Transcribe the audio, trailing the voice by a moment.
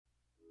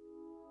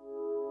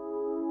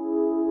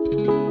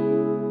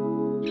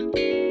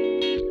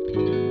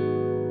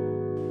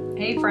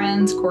Hey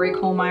friends, Corey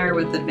Kohlmeyer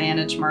with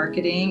Advantage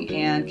Marketing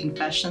and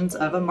Confessions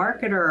of a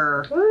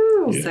Marketer.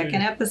 Woo!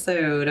 Second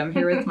episode. I'm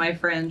here with my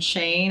friend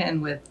Shane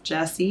and with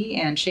Jesse.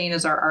 And Shane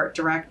is our art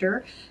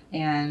director,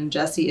 and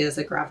Jesse is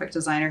a graphic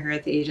designer here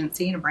at the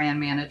agency and a brand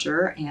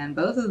manager. And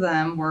both of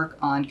them work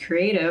on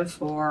creative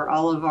for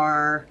all of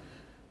our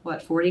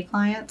 40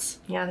 clients?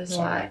 Yeah, there's a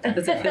lot.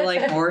 Does it feel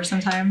like more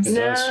sometimes?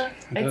 No, does.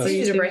 it's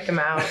easy to break them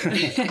out.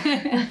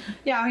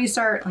 Yeah, when you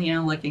start,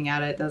 looking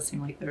at it, it does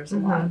seem like there's a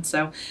lot.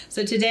 So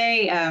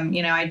today,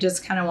 I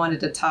just kind of wanted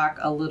to talk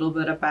a little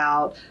bit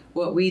about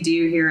what we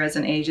do here as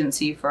an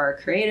agency for our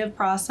creative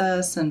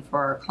process and for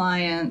our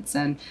clients,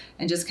 and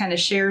just kind of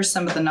share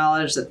some of the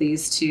knowledge that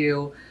these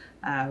two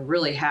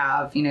really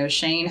have.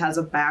 Shane has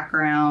a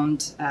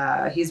background.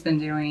 He's been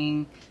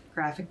doing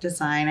graphic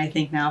design, I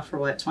think now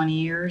for 20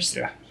 years?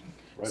 Yeah.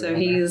 So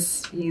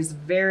he's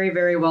very,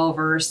 very well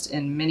versed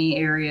in many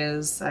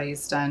areas.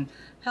 He's done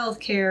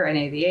healthcare and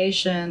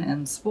aviation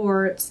and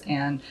sports,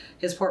 and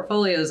his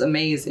portfolio is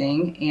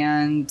amazing.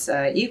 And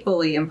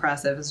equally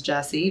impressive is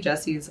Jesse.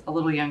 Jesse's a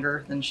little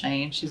younger than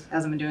Shane. She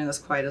hasn't been doing this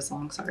quite as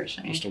long. Sorry,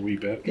 Shane. Just a wee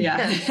bit.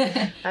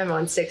 Yeah. I'm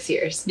on 6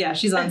 years. Yeah,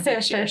 she's on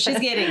 6 years. She's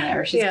getting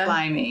there. She's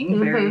climbing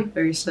very,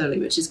 very slowly,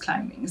 but she's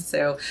climbing.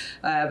 So,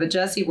 but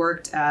Jesse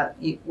worked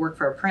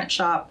for a print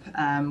shop,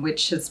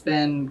 which has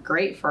been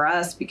great for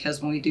us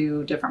because when we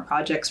do different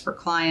projects for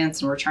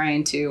clients and we're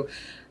trying to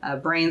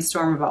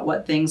brainstorm about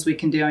what things we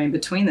can do.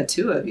 Between the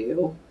two of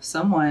you,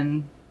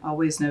 someone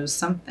always knows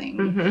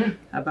something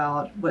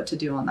about what to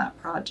do on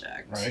that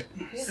project. Right.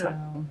 Yeah.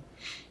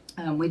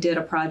 So we did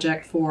a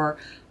project for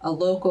a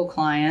local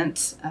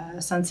client,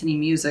 Sun City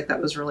Music,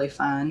 that was really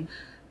fun.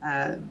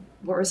 What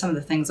were some of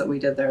the things that we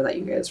did there that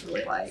you guys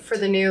really liked? For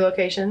the new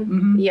location?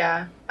 Mm-hmm.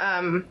 Yeah.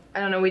 I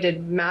don't know, we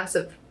did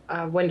massive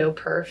window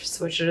perfs,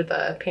 which are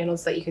the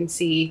panels that you can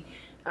see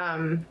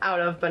out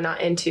of but not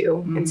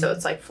into. And so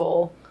it's like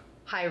full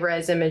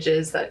high-res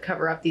images that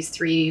cover up these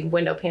 3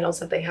 window panels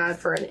that they had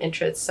for an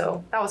entrance.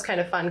 So that was kind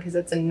of fun because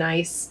it's a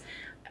nice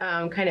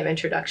kind of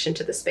introduction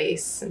to the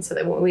space. And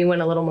so we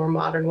went a little more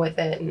modern with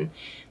it, and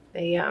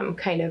they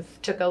kind of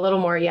took a little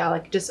more,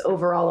 just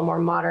overall a more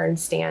modern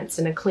stance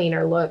and a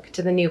cleaner look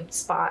to the new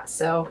spot.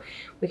 So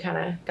we kind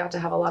of got to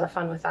have a lot of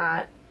fun with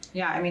that.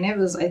 Yeah, it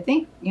was, I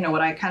think,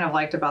 what I kind of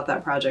liked about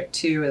that project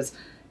too is,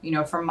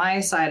 from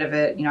my side of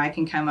it, I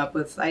can come up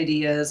with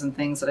ideas and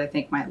things that I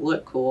think might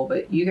look cool,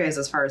 but you guys,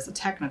 as far as the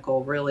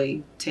technical,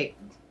 really take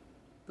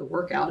the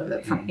work out of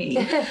it for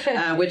me,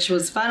 which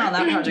was fun on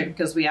that project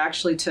because we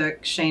actually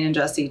took Shane and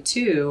Jesse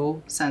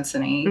to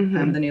Cincinnati,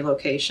 the new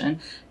location,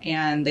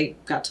 and they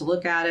got to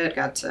look at it,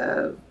 got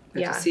to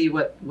see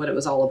what it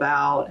was all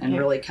about, and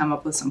really come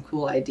up with some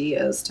cool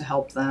ideas to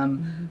help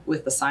them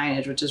with the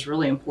signage, which is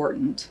really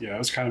important.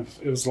 Yeah,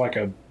 it was like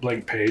a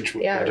blank page.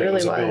 Yeah, it really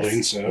was. A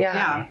building,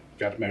 so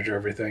got to measure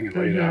everything and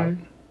lay it out.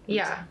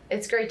 Yeah,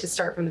 it's great to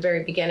start from the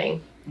very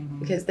beginning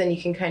because then you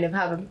can kind of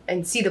have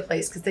and see the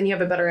place, because then you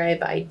have a better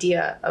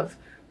idea of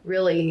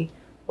really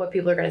what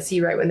people are going to see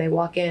right when they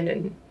walk in,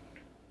 and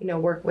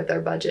work with their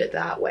budget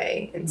that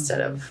way instead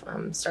of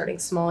starting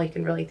small. You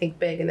can really think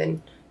big and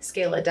then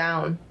scale it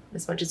down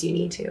as much as you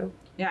need to.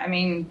 Yeah,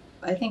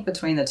 I think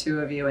between the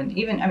two of you and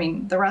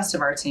even, the rest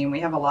of our team,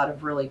 we have a lot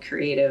of really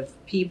creative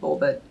people,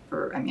 but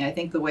I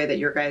think the way that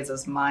your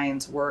guys'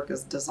 minds work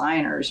as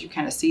designers, you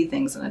kind of see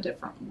things in a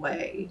different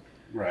way.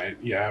 Right.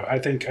 Yeah. I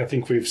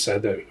think we've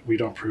said that we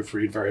don't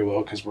proofread very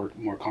well because we're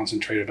more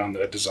concentrated on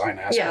the design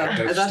aspect.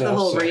 Is that the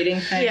whole reading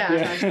thing?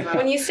 Yeah.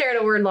 When you stare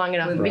at a word long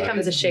enough, it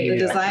becomes a shape. The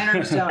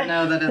designers don't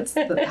know that it's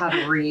how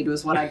to read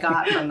was what I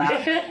got from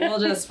that.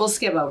 We'll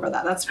skip over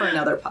that. That's for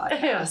another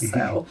podcast.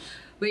 So,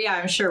 but yeah,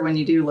 I'm sure when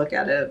you do look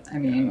at it,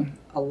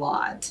 a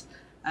lot.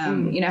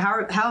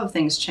 How have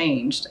things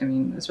changed?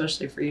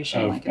 Especially for you,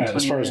 Shane, like in 20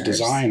 as far years. as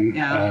design,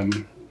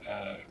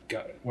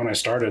 when I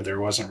started,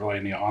 there wasn't really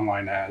any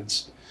online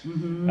ads.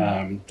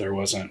 There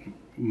was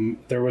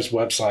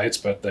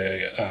websites, but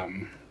they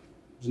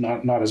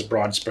not as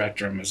broad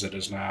spectrum as it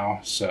is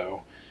now.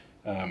 So,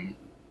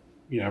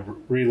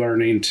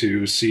 relearning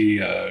to see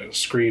a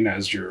screen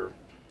as your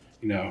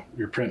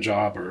print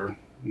job, or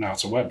now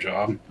it's a web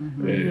job.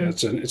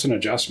 It's an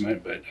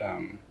adjustment, but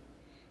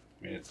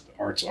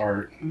art's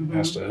art. It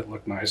has to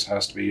look nice,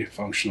 has to be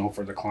functional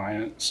for the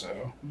client.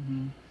 So.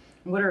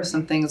 What are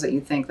some things that you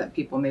think that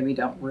people maybe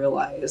don't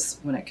realize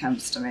when it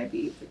comes to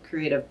maybe the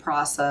creative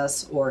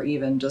process, or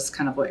even just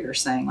kind of what you're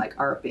saying, like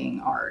art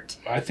being art?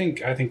 I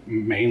think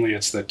mainly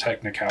it's the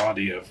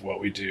technicality of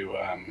what we do,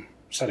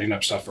 setting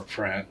up stuff for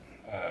print.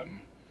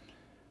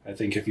 I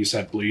think if you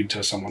said bleed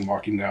to someone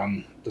walking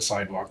down the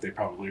sidewalk, they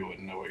probably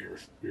wouldn't know what you're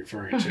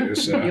referring to.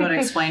 So you want to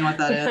explain what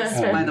that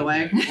is, by the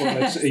way?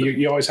 Well,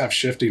 you always have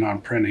shifting on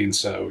printing,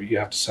 so you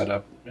have to set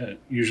up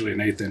usually an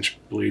 1/8 inch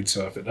bleed.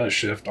 So if it does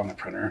shift on the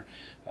printer,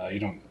 you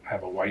don't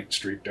have a white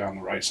streak down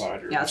the right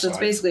side or left so it's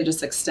side. basically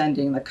just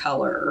extending the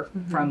color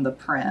from the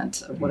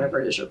print of whatever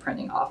it is you're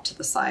printing off to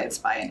the sides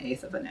by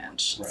 1/8 of an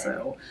inch. Right.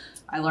 So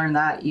I learned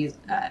that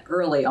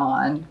early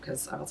on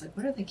because I was like,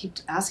 what do they keep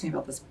asking me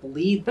about this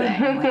bleed thing?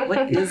 Like,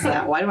 what is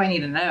that? Why do I need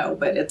to know?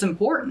 But it's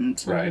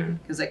important,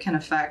 Right. Because it can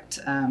affect,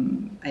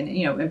 and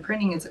and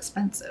printing is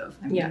expensive.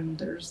 I mean,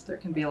 there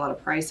can be a lot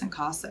of price and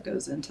cost that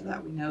goes into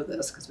that. We know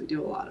this because we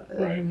do a lot of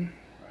it. Right.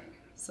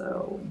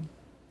 So,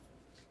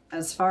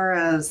 as far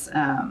as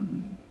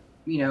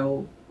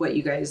what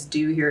you guys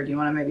do here, do you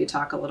want to maybe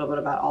talk a little bit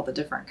about all the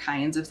different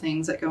kinds of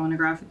things that go into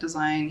graphic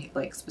design,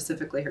 like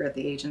specifically here at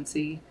the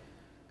agency?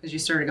 Because you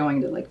started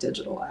going to like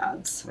digital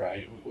ads.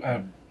 Right.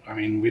 I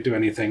mean, we do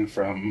anything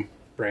from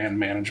brand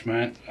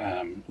management,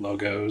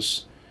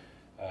 logos,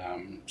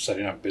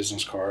 setting up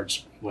business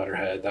cards,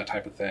 letterhead, that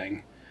type of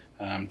thing,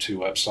 to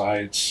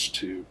websites,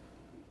 to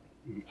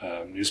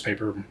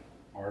newspaper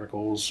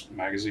articles,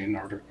 magazine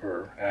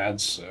or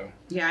ads. So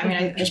yeah, I mean,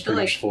 I just feel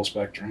pretty like much full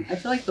spectrum. I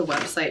feel like the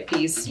website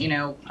piece,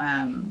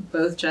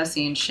 both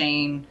Jesse and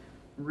Shane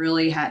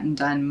really hadn't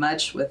done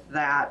much with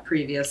that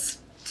previous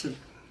to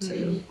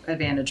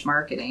Advantage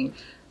Marketing,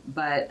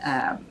 but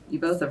you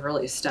both have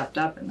really stepped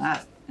up in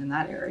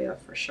that area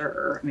for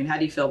sure. I mean, how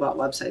do you feel about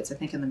websites? I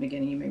think in the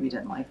beginning you maybe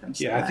didn't like them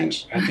so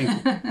much. I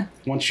think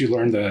once you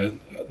learn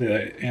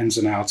the ins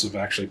and outs of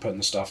actually putting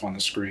the stuff on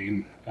the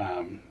screen,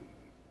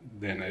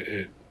 then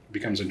it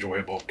becomes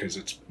enjoyable because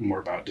it's more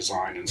about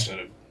design instead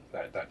of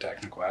that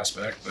technical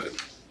aspect.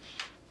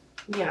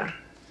 But yeah,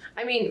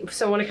 I mean,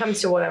 so when it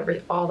comes to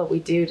all that we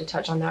do, to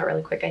touch on that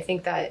really quick, I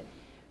think that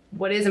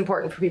what is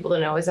important for people to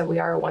know is that we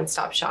are a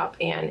one-stop shop,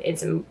 and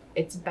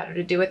it's better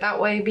to do it that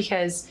way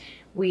because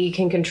we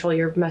can control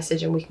your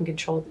message and we can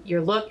control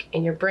your look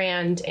and your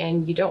brand,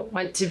 and you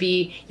want to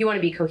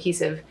be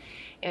cohesive.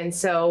 And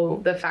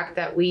so the fact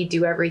that we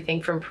do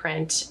everything from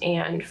print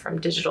and from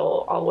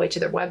digital all the way to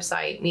their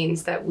website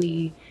means that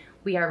we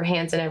have our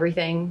hands in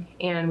everything,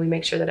 and we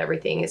make sure that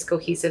everything is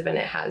cohesive and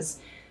it has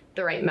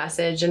the right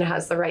message and it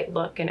has the right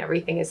look and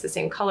everything is the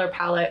same color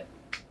palette.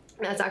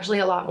 That's actually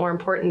a lot more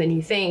important than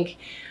you think.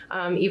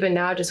 Even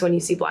now, just when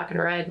you see black and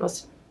red,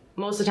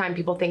 most of the time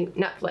people think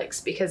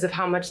Netflix because of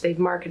how much they've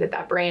marketed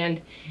that brand.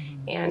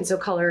 Mm-hmm. And so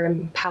color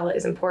and palette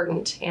is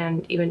important.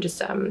 And even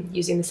just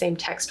using the same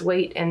text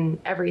weight and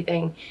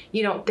everything,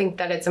 you don't think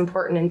that it's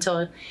important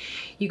until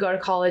you go to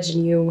college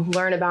and you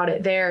learn about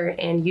it there,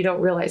 and you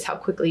don't realize how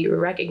quickly you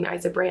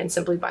recognize a brand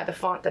simply by the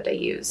font that they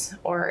use.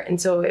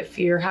 And so if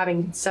you're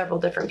having several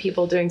different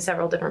people doing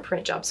several different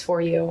print jobs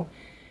for you,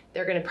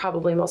 they're going to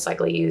probably most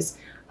likely use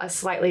a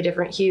slightly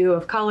different hue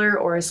of color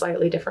or a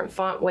slightly different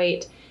font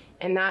weight.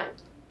 And that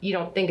you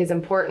don't think is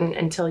important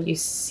until you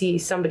see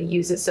somebody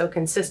use it so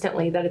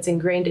consistently that it's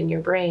ingrained in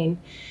your brain.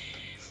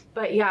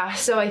 But yeah,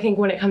 so I think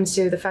when it comes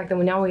to the fact that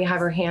now we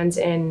have our hands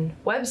in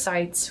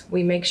websites,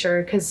 we make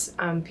sure, because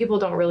people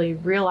don't really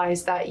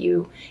realize that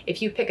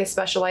if you pick a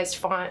specialized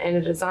font and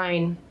a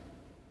design,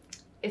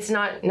 it's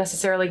not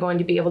necessarily going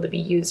to be able to be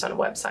used on a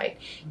website.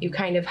 You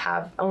kind of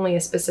have only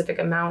a specific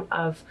amount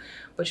of,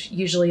 which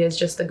usually is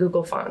just the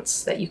Google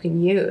fonts that you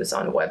can use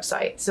on a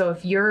website. So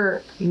if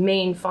your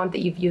main font that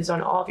you've used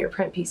on all of your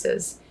print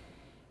pieces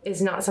is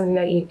not something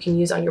that you can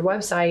use on your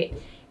website,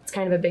 it's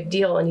kind of a big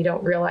deal and you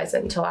don't realize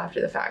it until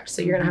after the fact.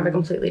 So you're gonna have a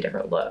completely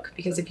different look,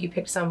 because if you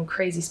pick some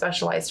crazy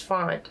specialized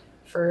font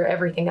for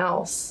everything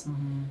else,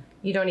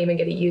 you don't even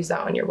get to use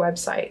that on your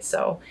website.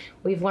 So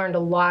we've learned a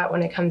lot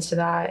when it comes to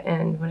that,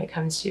 and when it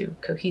comes to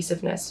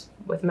cohesiveness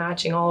with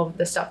matching all of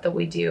the stuff that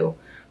we do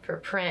for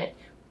print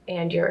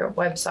and your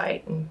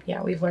website. And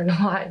yeah, we've learned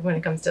a lot when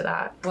it comes to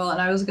that. Well,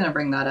 and I was going to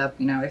bring that up.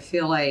 I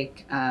feel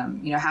like,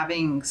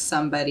 having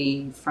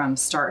somebody from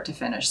start to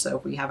finish. So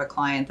if we have a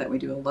client that we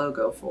do a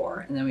logo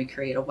for, and then we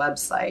create a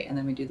website, and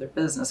then we do their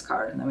business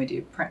card, and then we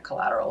do print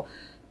collateral.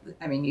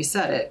 I mean, you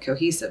said it,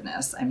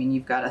 cohesiveness. I mean,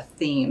 you've got a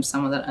theme,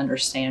 someone that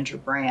understands your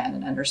brand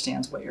and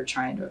understands what you're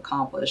trying to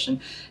accomplish.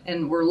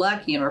 And we're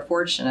lucky and we're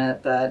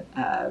fortunate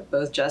that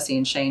both Jesse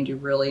and Shane do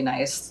really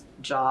nice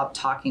job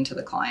talking to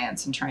the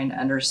clients and trying to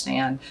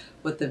understand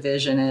what the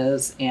vision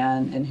is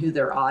and who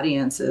their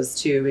audience is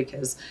too,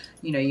 because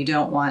you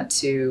don't want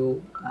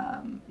to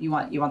you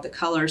want the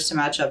colors to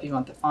match up, you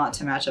want the font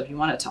to match up, you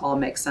want it to all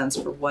make sense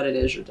for what it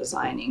is you're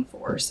designing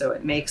for. So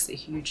it makes a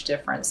huge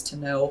difference to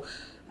know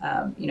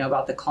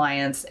about the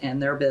clients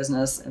and their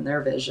business and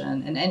their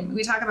vision. And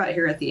we talk about it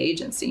here at the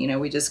agency.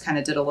 We just kind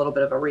of did a little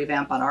bit of a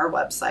revamp on our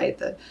website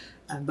that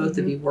both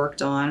of you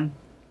worked on.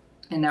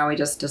 And now we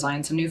just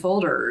designed some new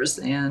folders,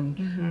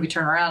 and we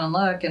turn around and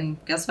look, and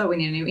guess what? We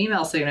need a new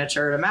email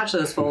signature to match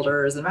those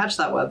folders and match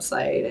that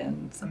website,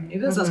 and some new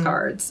business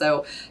cards.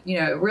 So,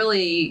 it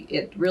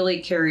really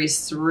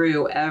carries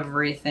through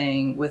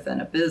everything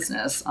within a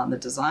business on the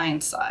design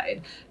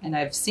side. And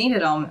I've seen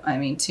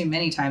it too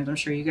many times. I'm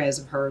sure you guys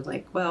have heard,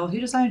 like, well,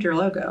 who designed your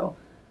logo?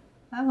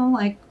 Oh,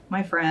 like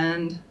my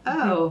friend.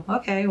 Oh,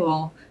 okay,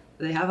 well,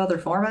 do they have other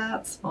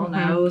formats? Well,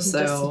 no.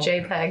 So just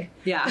JPEG.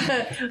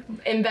 Yeah.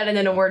 Embedded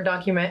in a Word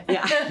document.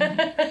 Yeah.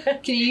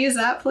 Can you use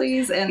that,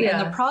 please? And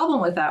the problem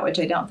with that, which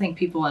I don't think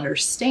people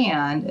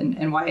understand,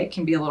 and why it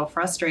can be a little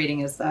frustrating,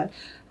 is that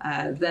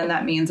then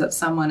that means that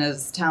someone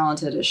as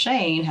talented as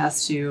Shane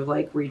has to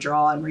like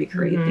redraw and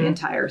recreate the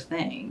entire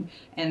thing.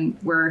 And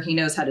where he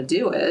knows how to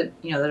do it,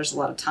 there's a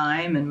lot of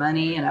time and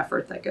money and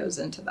effort that goes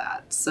into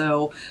that.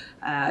 So,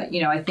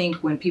 I think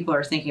when people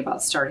are thinking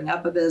about starting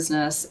up a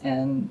business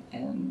and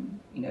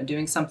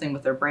doing something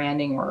with their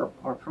branding or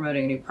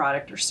promoting a new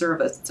product or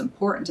service, it's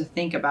important to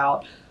think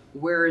about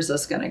where is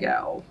this going to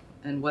go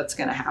and what's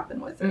going to happen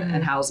with it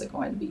and how is it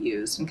going to be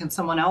used, and is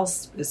someone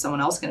else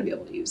going to be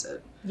able to use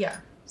it? Yeah.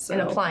 So,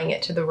 and applying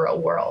it to the real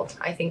world.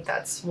 I think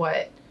that's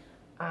what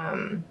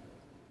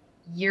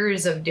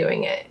years of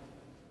doing it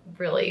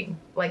really,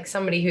 like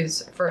somebody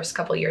who's first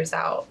couple years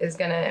out is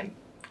going to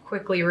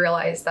quickly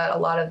realize that a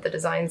lot of the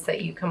designs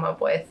that you come up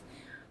with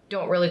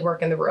don't really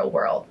work in the real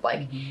world.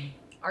 Like,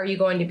 are you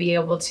going to be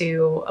able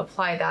to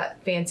apply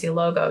that fancy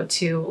logo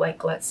to,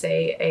 like, let's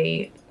say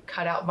a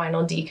cutout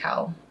vinyl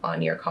decal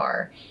on your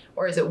car?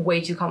 Or is it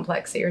way too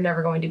complex that you're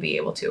never going to be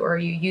able to? Or are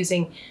you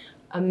using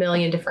a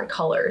million different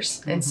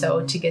colors? And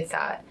so to get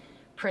that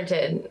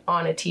printed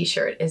on a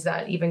t-shirt, is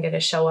that even going to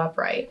show up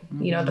right?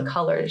 The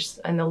colors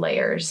and the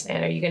layers,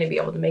 and are you going to be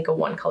able to make a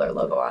one color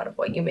logo out of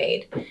what you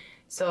made?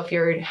 So if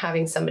you're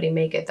having somebody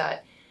make it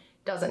that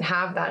doesn't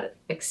have that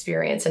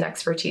experience and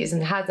expertise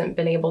and hasn't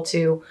been able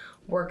to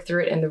work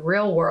through it in the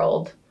real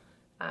world,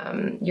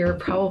 you're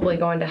probably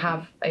going to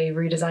have a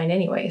redesign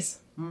anyways.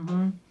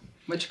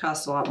 Which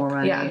costs a lot more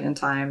money and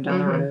time down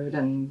the road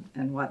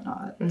and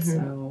whatnot.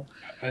 So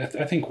I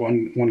think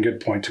one good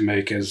point to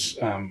make is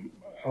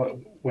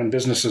when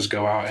businesses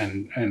go out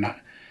and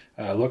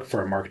look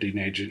for a marketing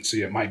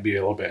agency, it might be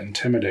a little bit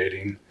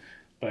intimidating.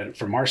 But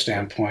from our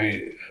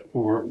standpoint,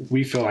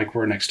 we feel like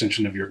we're an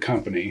extension of your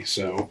company.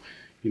 So,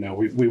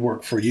 we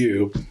work for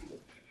you.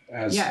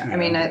 As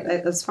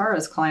far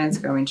as clients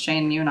go,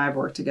 Shane, you and I have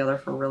worked together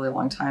for a really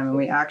long time,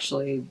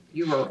 and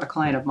you were a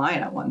client of mine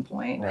at one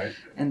point. Right.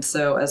 And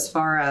so as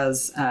far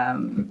as,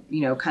 kind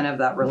of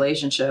that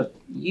relationship,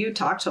 you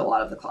talk to a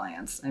lot of the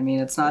clients.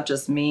 It's not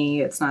just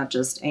me, it's not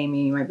just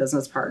Amy, my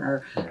business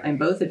partner. Right. And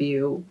both of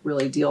you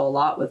really deal a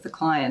lot with the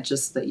client,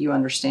 just that you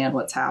understand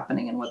what's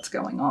happening and what's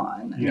going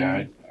on.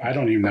 I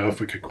don't even know if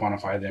we could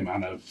quantify the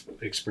amount of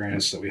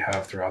experience that we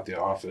have throughout the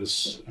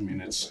office.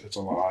 It's a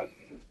lot.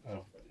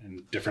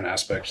 In different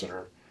aspects that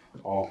are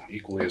all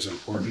equally as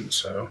important.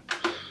 So,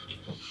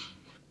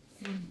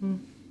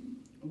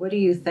 what do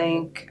you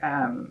think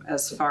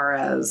as far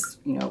as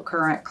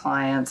current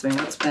clients?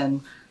 What's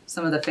been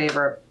some of the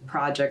favorite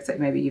projects that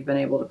maybe you've been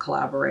able to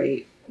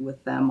collaborate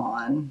with them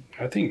on?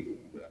 I think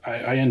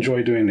I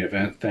enjoy doing the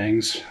event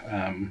things.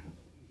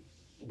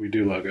 We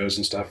do logos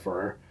and stuff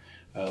for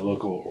a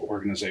local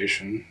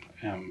organization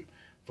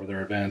for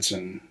their events,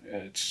 and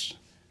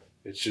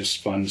it's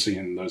just fun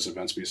seeing those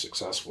events be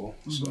successful.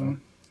 So,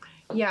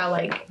 yeah,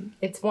 like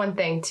it's one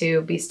thing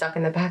to be stuck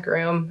in the back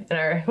room in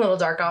our little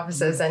dark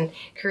offices and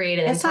create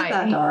an It's not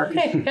that dark.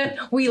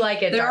 We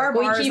like it dark.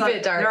 We keep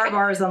it dark. There are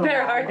bars on the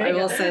wall. I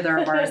will say there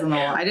are bars on the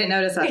wall. I didn't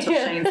notice that till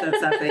Shane said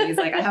something. He's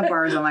like, I have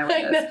bars on my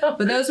windows.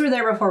 But those were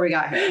there before we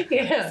got here.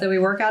 Yeah. So we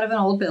work out of an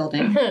old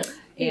building.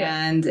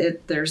 And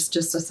there's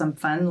just some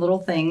fun little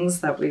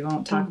things that we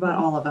won't talk about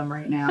all of them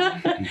right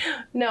now.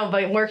 No,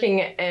 but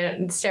working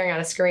and staring at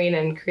a screen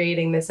and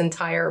creating this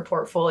entire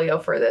portfolio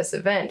for this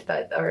event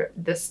or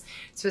this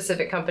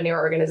specific company or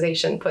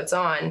organization puts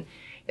on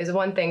is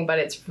one thing, but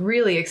it's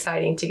really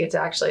exciting to get to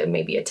actually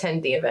maybe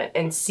attend the event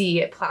and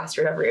see it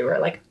plastered everywhere.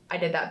 Like, I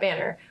did that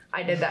banner,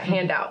 I did that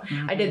handout,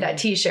 I did that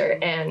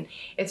t-shirt, and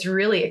it's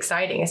really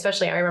exciting.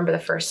 Especially, I remember the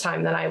first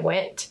time that I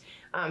went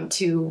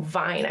to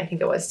Vine, I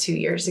think it was 2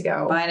 years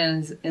ago. Vine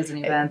is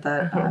an event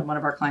that one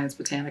of our clients,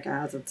 Botanica,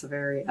 has. It's a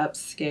very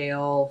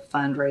upscale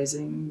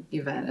fundraising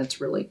event. It's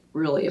really,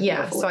 really a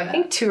beautiful event. I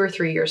think 2 or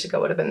 3 years ago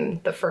would have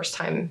been the first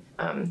time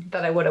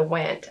that I would have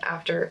went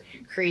after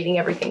creating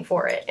everything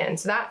for it. And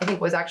so that, I think,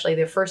 was actually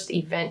the first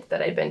event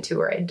that I'd been to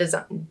where I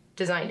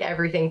designed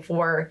everything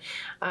for.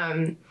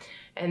 And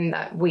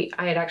that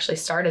I had actually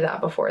started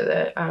that before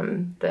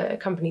the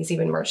companies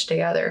even merged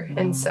together.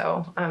 And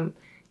so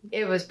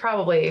it was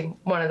probably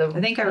one of the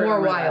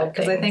more wild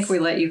things. Because I think we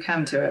let you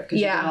come to it. Because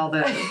you did all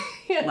the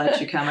let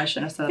you come. I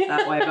shouldn't have said it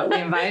that way. But we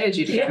invited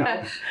you to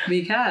go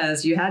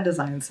because you had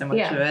designed so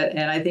much of it.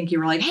 And I think you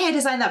were like, hey, I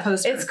designed that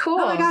poster. It's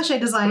cool. Oh my gosh, I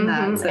designed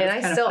that. So and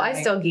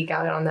I still geek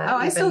out on that. Oh,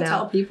 I still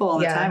tell people all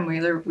the time. We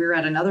were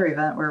at another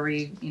event where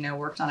we,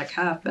 worked on a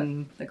cup,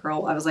 and the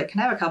girl, I was like, can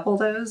I have a couple of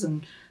those?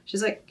 And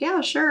she's like,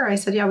 yeah, sure. I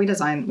said, yeah, we did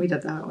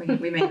that.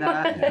 We made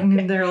that.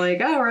 And they're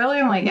like, oh, really?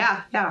 I'm like,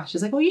 yeah.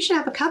 She's like, well, you should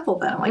have a couple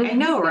then. I'm like, I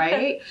know,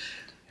 right?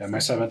 Yeah, my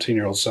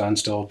 17-year-old son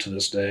still to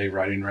this day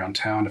riding around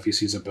town, if he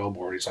sees a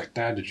billboard, he's like,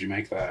 Dad, did you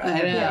make that? I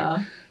know.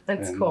 Yeah.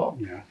 That's cool.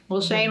 Yeah.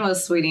 Well, Shane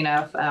was sweet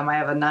enough. I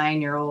have a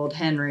 9-year-old,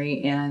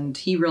 Henry, and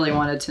he really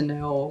wanted to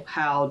know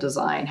how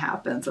design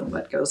happens and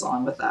what goes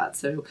on with that.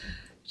 So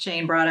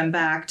Shane brought him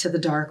back to the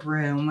dark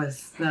room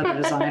with the other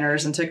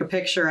designers and took a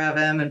picture of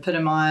him and put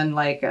him on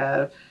like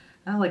a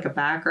like a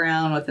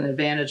background with an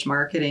Advantage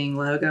Marketing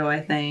logo, I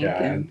think.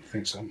 Yeah, and, I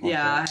think so.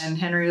 yeah, and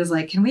Henry was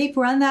like, "Can we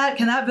run that?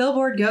 Can that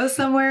billboard go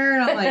somewhere?"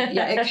 And I'm like,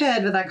 "Yeah, it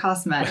could, but that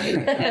costs money,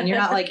 and you're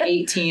not like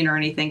 18 or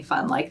anything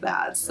fun like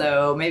that.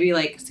 So maybe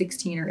like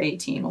 16 or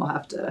 18, we'll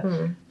have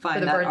to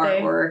find that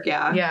birthday? artwork."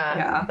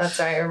 Yeah, that's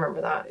right. I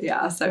remember that.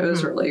 Yeah, so it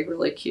was really,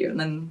 really cute. And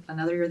then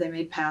another year they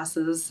made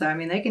passes. So, I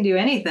mean, they can do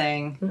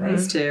anything,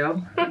 these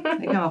two.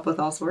 They come up with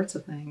all sorts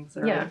of things.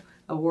 They're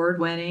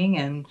award-winning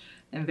and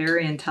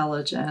very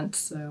intelligent.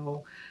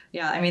 So,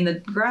 yeah, I mean, the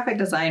graphic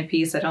design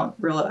piece, I don't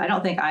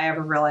think I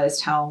ever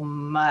realized how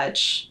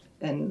much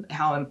and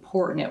how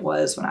important it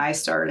was when I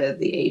started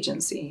the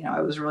agency. You know,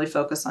 I was really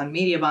focused on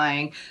media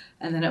buying.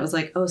 And then it was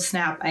like, oh,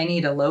 snap, I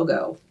need a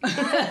logo.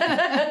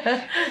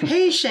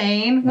 Hey,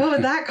 Shane, what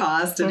would that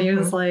cost? And he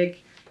was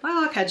like,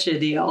 well, I'll cut you a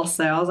deal.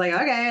 So I was like,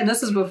 okay. And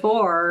this is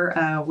before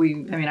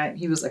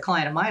he was a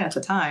client of mine at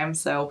the time.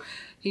 So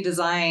he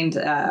designed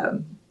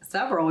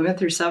we went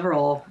through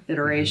several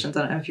iterations.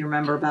 I don't know if you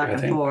remember back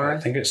and forth.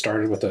 I think it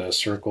started with a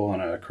circle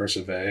and a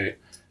cursive A.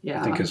 Yeah.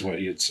 I think it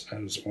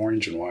was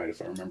orange and white,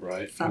 if I remember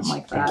right. Something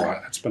like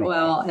that. It's been a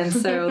while. And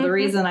so the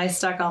reason I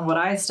stuck on what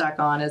I stuck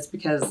on is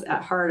because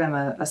at heart I'm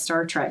a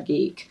Star Trek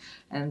geek.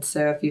 And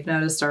so if you've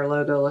noticed, our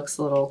logo looks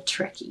a little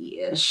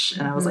Trekkie-ish.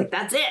 And I was like,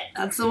 that's it.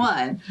 That's the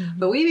one.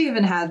 But we've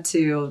even had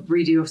to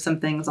redo some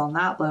things on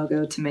that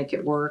logo to make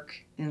it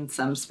work in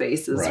some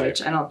spaces,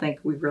 which I don't think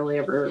we've really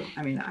ever,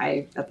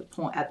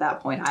 at that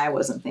point, I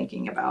wasn't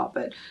thinking about.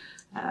 But,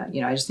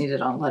 I just needed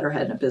it on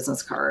letterhead and a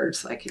business card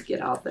so I could get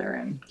out there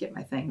and get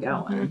my thing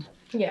going.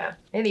 Yeah,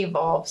 it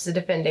evolves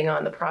depending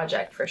on the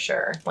project for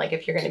sure. Like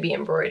if you're going to be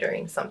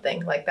embroidering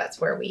something, like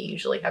that's where we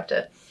usually have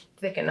to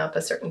thicken up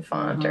a certain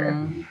font or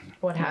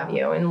what have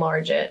you,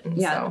 enlarge it. And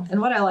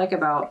and what I like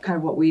about kind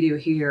of what we do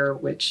here,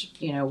 which,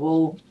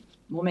 we'll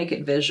make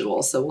it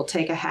visual. So we'll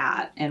take a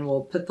hat and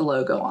we'll put the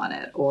logo on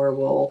it, or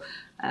we'll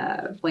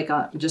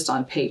just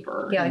on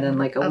paper, and then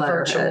like a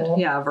letterhead.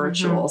 Virtual.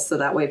 Virtual. So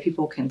that way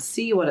people can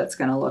see what it's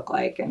going to look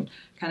like and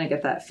kind of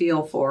get that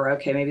feel for,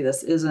 okay, maybe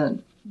this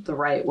isn't the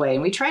right way.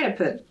 And we try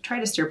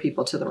to steer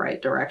people to the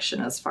right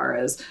direction as far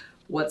as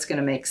what's going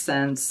to make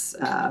sense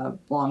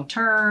long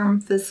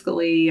term,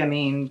 fiscally. I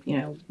mean,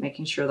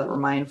 making sure that we're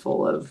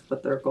mindful of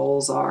what their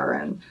goals are,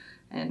 and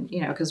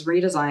because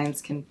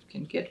redesigns can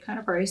get kind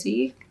of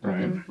pricey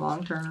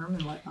long term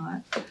and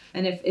whatnot.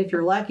 And if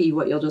you're lucky,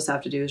 what you'll just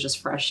have to do is just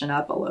freshen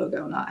up a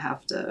logo, not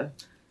have to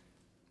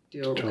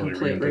do a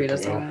complete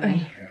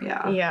redesign.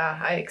 Yeah,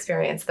 I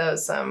experienced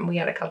those. We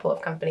had a couple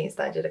of companies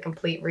that did a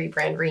complete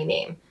rebrand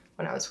rename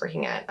when I was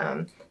working at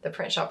the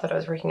print shop that I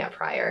was working at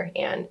prior.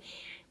 And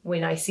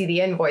when I see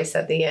the invoice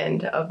at the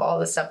end of all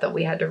the stuff that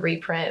we had to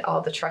reprint, all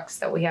the trucks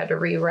that we had to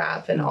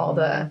rewrap, and all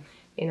the,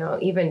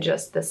 even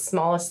just the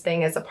smallest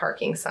thing as a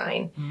parking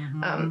sign,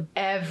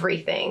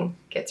 everything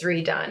gets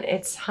redone.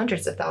 It's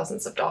hundreds of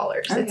thousands of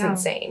dollars. It's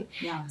insane.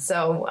 Yeah.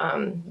 So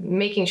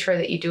making sure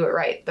that you do it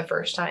right the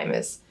first time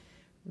is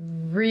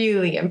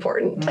really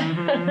important.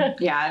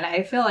 Yeah, and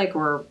I feel like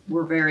we're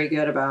very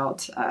good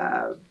about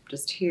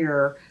just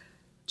here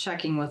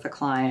checking with the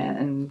client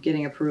and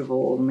getting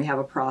approval, and we have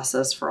a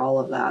process for all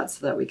of that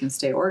so that we can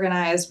stay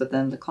organized, but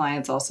then the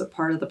client's also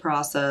part of the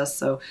process.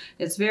 So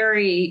it's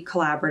very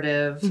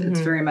collaborative.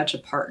 It's very much a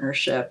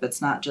partnership.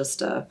 It's not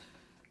just a,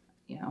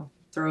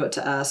 throw it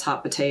to us,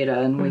 hot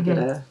potato, and we get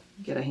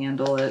to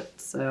handle it.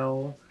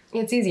 So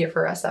it's easier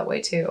for us that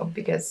way too,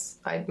 because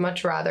I'd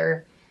much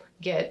rather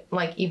get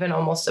like even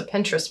almost a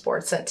Pinterest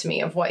board sent to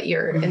me of what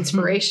your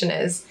inspiration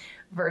is,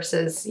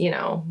 versus,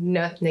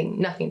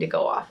 nothing to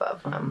go off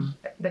of.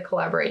 The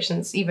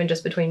collaborations, even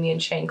just between me and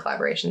Shane,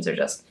 collaborations are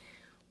just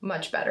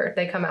much better.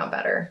 They come out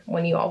better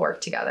when you all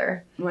work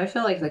together. Well, I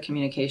feel like the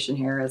communication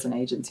here as an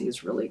agency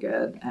is really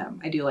good.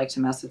 I do like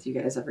to mess with you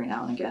guys every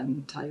now and again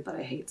and tell you that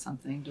I hate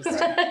something.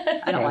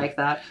 I don't like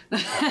that.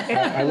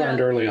 I learned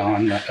early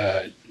on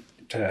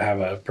to have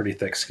a pretty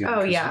thick skin.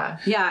 Oh yeah.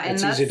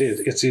 And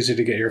it's easy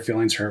to get your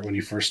feelings hurt when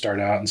you first start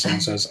out and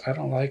someone says, I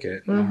don't like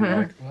it. And I'm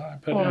like, well, I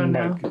put in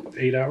like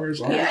 8 hours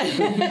on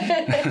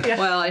it.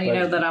 Well,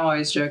 and that I'm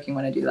always joking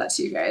when I do that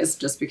to you guys,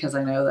 just because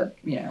I know that,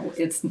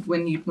 it's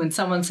when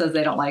someone says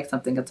they don't like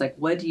something, it's like,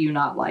 what do you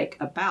not like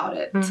about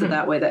it? So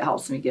that way that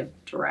helps me give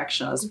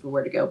direction as to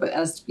where to go. But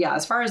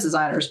as far as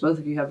designers, both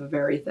of you have a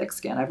very thick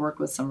skin. I've worked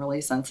with some really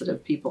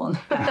sensitive people in the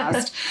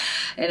past,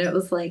 and it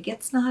was like,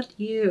 it's not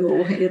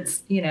you.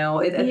 It's,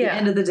 at the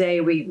end of the day,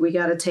 we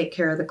got to take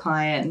care of the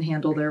client and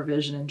handle their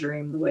vision and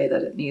dream the way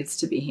that it needs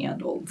to be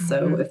handled.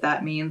 So if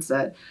that means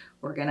that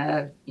we're going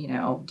to,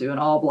 do an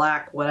all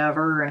black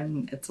whatever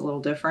and it's a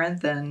little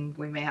different, then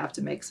we may have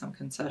to make some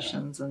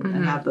concessions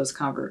and have those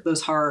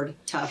hard,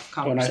 tough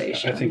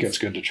conversations. Well, I think it's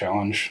good to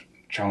challenge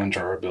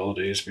our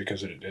abilities,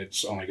 because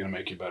it's only going to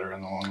make you better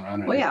in the long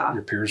run, and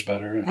your peers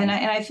better. And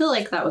I feel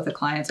like that with the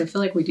clients. I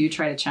feel like we do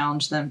try to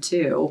challenge them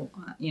too,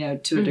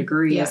 to a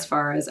degree, as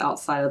far as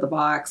outside of the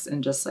box,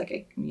 and just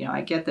like,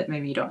 I get that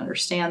maybe you don't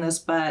understand this,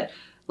 but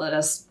let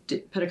us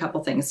put a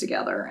couple things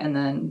together, and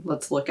then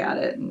let's look at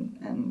it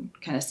and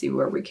kind of see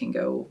where we can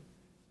go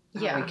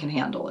how we can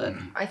handle it.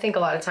 I think a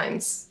lot of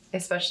times,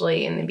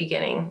 especially in the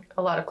beginning,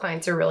 a lot of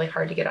clients are really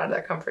hard to get out of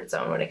their comfort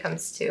zone when it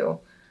comes to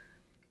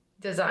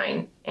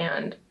design.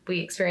 And we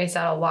experience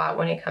that a lot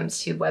when it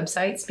comes to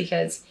websites,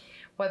 because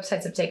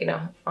websites have taken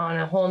on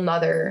a whole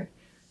nother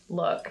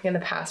look in the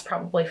past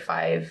probably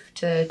 5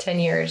 to 10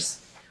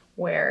 years,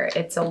 where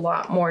it's a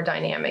lot more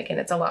dynamic and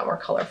it's a lot more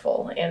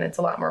colorful and it's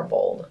a lot more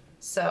bold.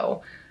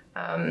 So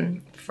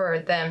for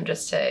them,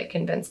 just to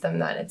convince them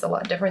that it's a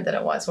lot different than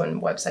it was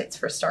when websites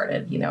first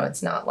started.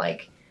 It's not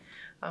like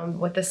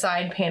with the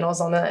side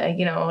panels on the,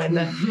 in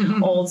the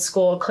old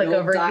school click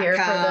over here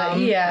for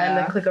the, and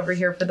then click over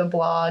here for the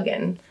blog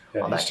and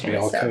all that kind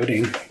of stuff.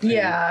 Coding.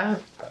 Yeah.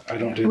 I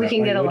don't do that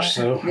language,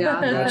 so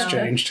that's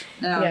changed.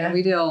 No,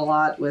 we deal a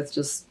lot with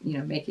just,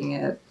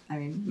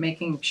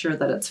 making sure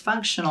that it's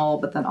functional,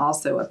 but then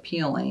also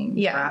appealing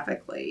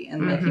graphically,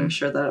 and making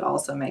sure that it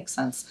also makes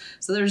sense.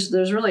 So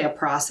there's really a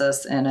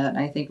process in it, and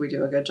I think we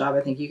do a good job.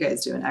 I think you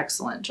guys do an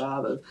excellent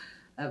job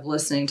of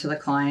listening to the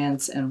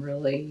clients and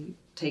really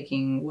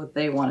taking what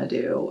they want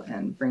to do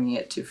and bringing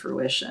it to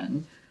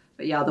fruition.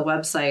 But yeah, the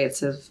websites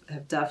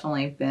have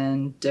definitely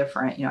been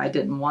different. I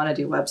didn't want to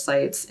do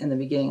websites in the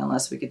beginning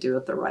unless we could do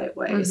it the right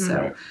way.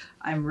 So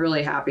I'm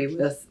really happy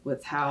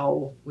with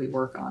how we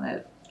work on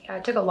it. Yeah,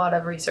 it took a lot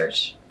of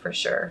research for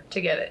sure to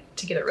get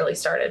it really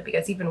started,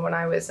 because even when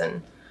I was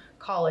in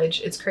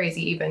college, it's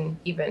crazy. Even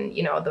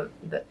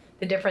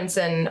the difference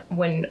in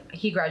when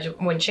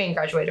Shane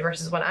graduated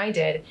versus when I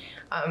did,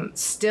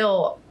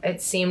 still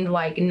it seemed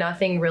like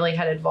nothing really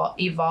had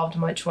evolved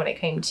much when it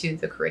came to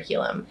the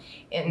curriculum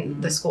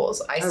in the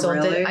schools.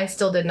 I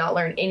still did not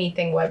learn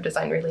anything web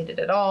design related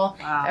at all.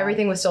 Wow.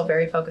 Everything was still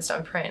very focused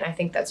on print. And I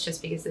think that's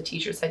just because the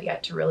teachers had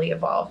yet to really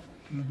evolve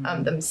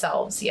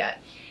themselves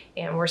yet.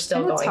 And we're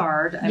still going. It's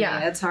hard. I mean,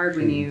 it's hard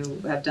when you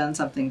have done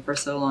something for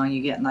so long,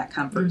 you get in that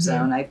comfort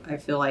zone. I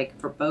feel like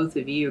for both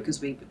of you,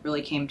 because we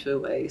really came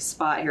to a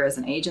spot here as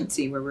an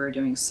agency where we were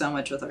doing so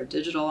much with our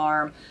digital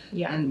arm,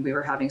 and we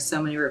were having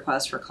so many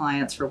requests for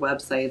clients for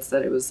websites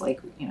that it was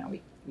like,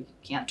 we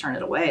can't turn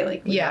it away.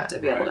 Like, we have to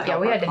be able to help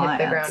we our had to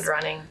clients. hit the ground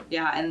running.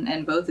 Yeah,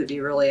 and both of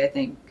you really, I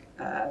think,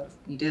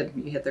 you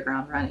hit the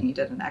ground running. You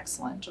did an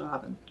excellent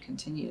job and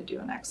continue to do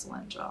an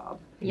excellent job.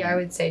 Yeah, I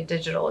would say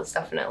digital is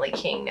definitely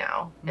king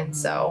now. And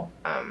so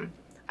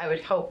I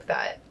would hope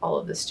that all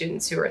of the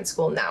students who are in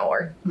school now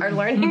are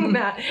learning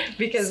that,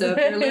 because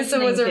it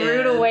was a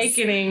rude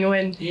awakening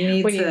when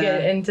you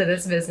get into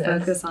this business.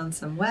 Focus on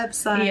some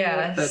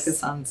website,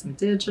 focus on some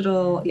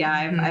digital. Yeah,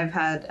 I've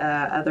had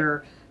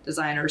other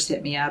designers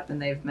hit me up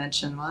and they've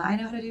mentioned, well, I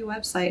know how to do a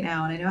website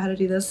now and I know how to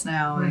do this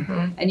now.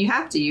 And you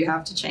have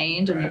to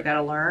change and you've got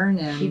to learn.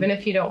 And even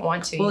if you don't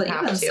want to, you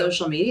have to.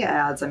 Social media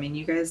ads. I mean,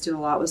 you guys do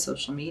a lot with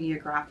social media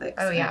graphics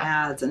and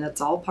ads, and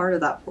it's all part of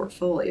that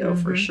portfolio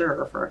for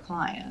sure for a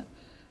client.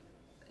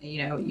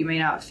 You may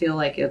not feel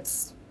like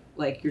it's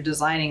like you're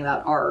designing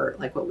that art,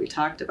 like what we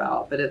talked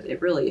about, but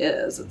it really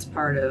is. It's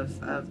part of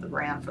the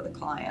brand for the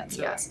client,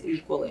 so it's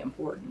equally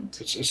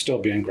important. It's still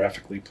being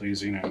graphically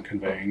pleasing and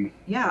conveying.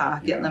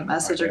 Getting the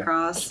message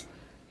across.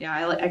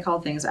 Yeah, I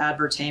call things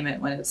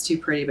advertainment when it's too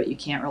pretty, but you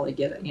can't really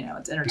get it.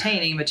 It's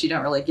entertaining, but you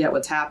don't really get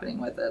what's happening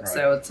with it. Right.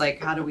 So it's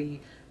like, how do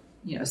we,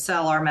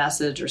 sell our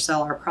message or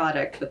sell our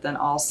product, but then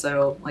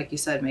also, like you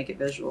said, make it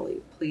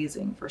visually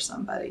pleasing for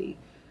somebody.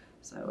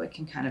 So it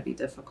can kind of be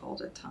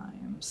difficult at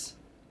times.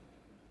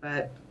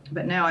 But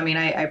no, I mean,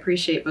 I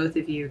appreciate both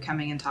of you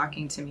coming and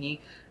talking to me.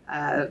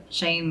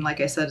 Shane,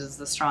 like I said, is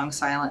the strong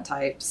silent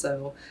type,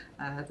 so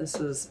this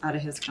is out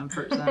of his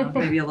comfort zone,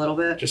 maybe a little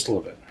bit. Just a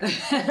little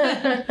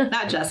bit.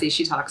 Not Jessie,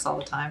 she talks all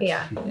the time.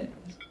 Yeah.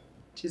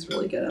 She's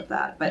really good at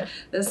that. But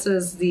this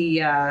is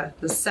the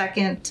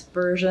second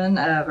version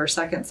of our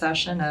second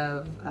session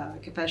of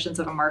Confessions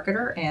of a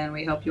Marketer, and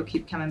we hope you'll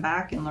keep coming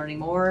back and learning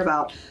more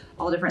about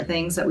all different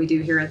things that we do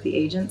here at the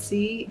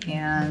agency.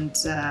 And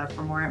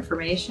for more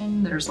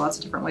information, there's lots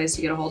of different ways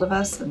to get a hold of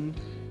us, and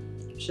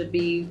should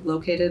be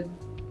located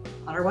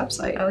on our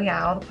website. Oh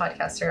yeah, all the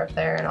podcasts are up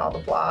there and all the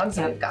blogs,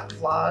 and we've got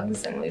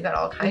vlogs, and we've got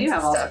all kinds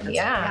of stuff.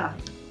 Yeah.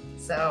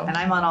 So. And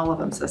I'm on all of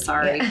them, so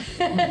sorry.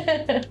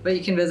 But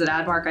you can visit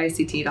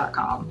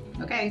admarkict.com.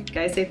 Okay,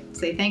 guys,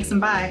 say thanks and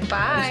bye.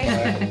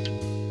 Bye.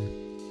 Bye.